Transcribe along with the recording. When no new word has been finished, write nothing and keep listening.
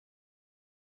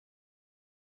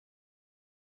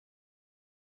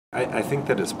I think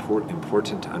that it's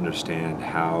important to understand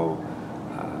how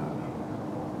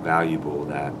valuable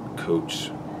that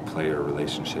coach-player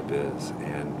relationship is.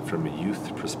 And from a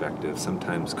youth perspective,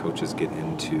 sometimes coaches get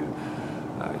into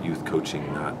youth coaching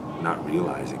not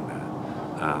realizing that.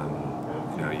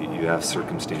 You have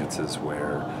circumstances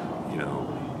where,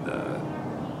 the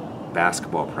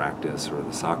basketball practice or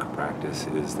the soccer practice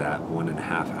is that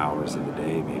 1.5 hours of the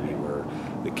day maybe where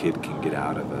the kid can get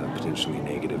out of a potentially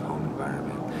negative home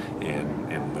environment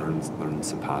and learn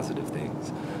some positive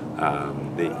things.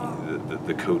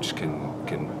 The coach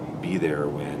can be there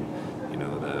when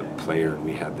the player, and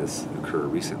we had this occur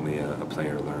recently, a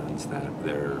player learns that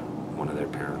one of their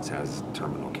parents has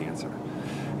terminal cancer,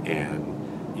 and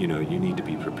you need to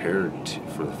be prepared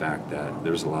for the fact that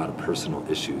there's a lot of personal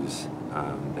issues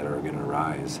that are going to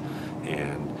arise.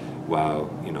 And while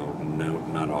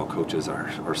not all coaches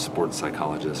are sports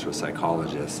psychologists or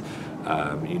psychologists,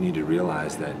 you need to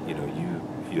realize that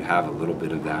you have a little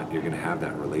bit of that. You're going to have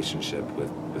that relationship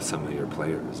with some of your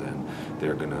players, and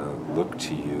they're going to look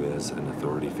to you as an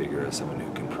authority figure, as someone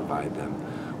who can provide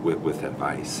them with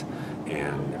advice.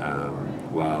 And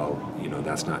while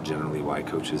that's not generally why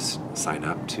coaches sign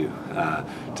up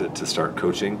to start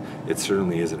coaching, it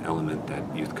certainly is an element that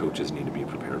youth coaches need to be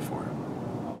prepared for.